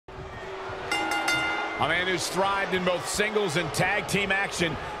A man who's thrived in both singles and tag team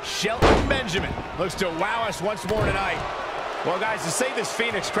action, Shelton Benjamin looks to wow us once more tonight. Well, guys, to say this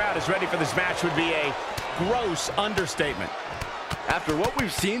Phoenix crowd is ready for this match would be a gross understatement. After what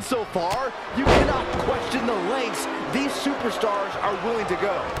we've seen so far, you cannot question the lengths these superstars are willing to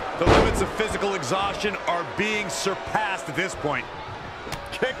go. The limits of physical exhaustion are being surpassed at this point.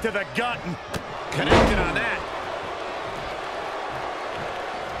 Kick to the gut and connected on that.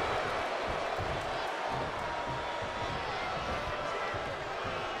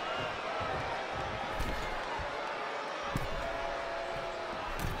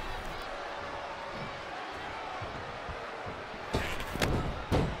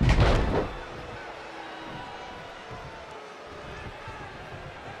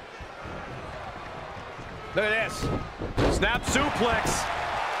 Look at this. Snap suplex.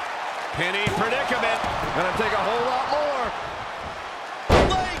 Penny predicament. Gonna take a whole lot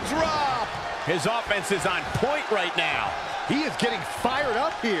more. Leg drop. His offense is on point right now. He is getting fired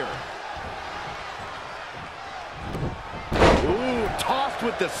up here. Ooh, tossed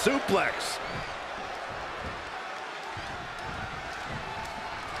with the suplex.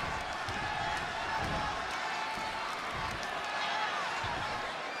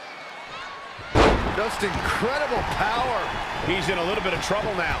 Just incredible power. He's in a little bit of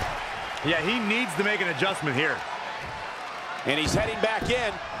trouble now. Yeah, he needs to make an adjustment here. And he's heading back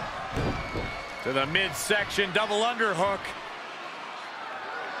in. To the midsection, double underhook.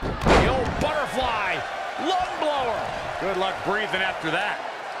 The old butterfly. Lung blower. Good luck breathing after that.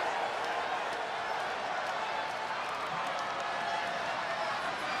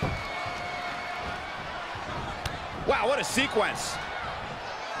 Wow, what a sequence.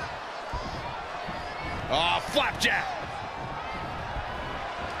 Oh, flapjack.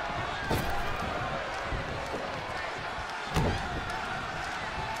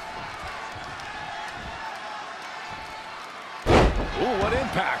 Ooh, what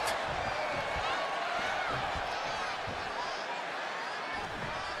impact.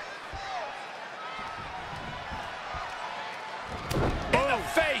 In the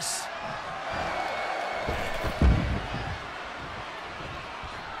face.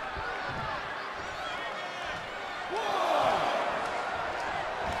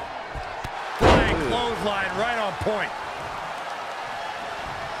 Clothesline right on point.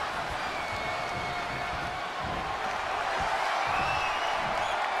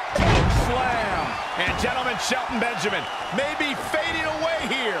 Slam. And gentlemen, Shelton Benjamin may be fading away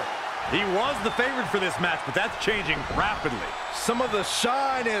here. He was the favorite for this match, but that's changing rapidly. Some of the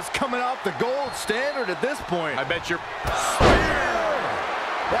shine is coming off the gold standard at this point. I bet you're... Spear!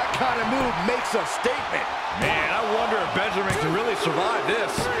 That kind of move makes a statement. Man, I wonder if Benjamin can really survive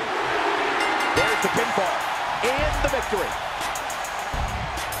this. There's the pinfall and the victory.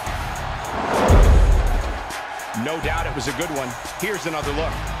 No doubt it was a good one. Here's another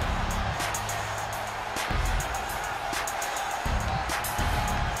look.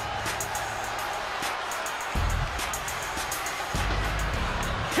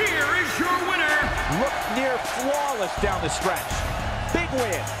 Here is your winner. Looked near flawless down the stretch. Big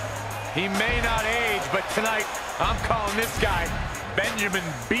win. He may not age, but tonight I'm calling this guy Benjamin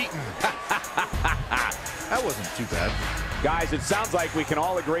Beaten. That wasn't too bad. Guys, it sounds like we can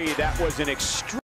all agree that was an extreme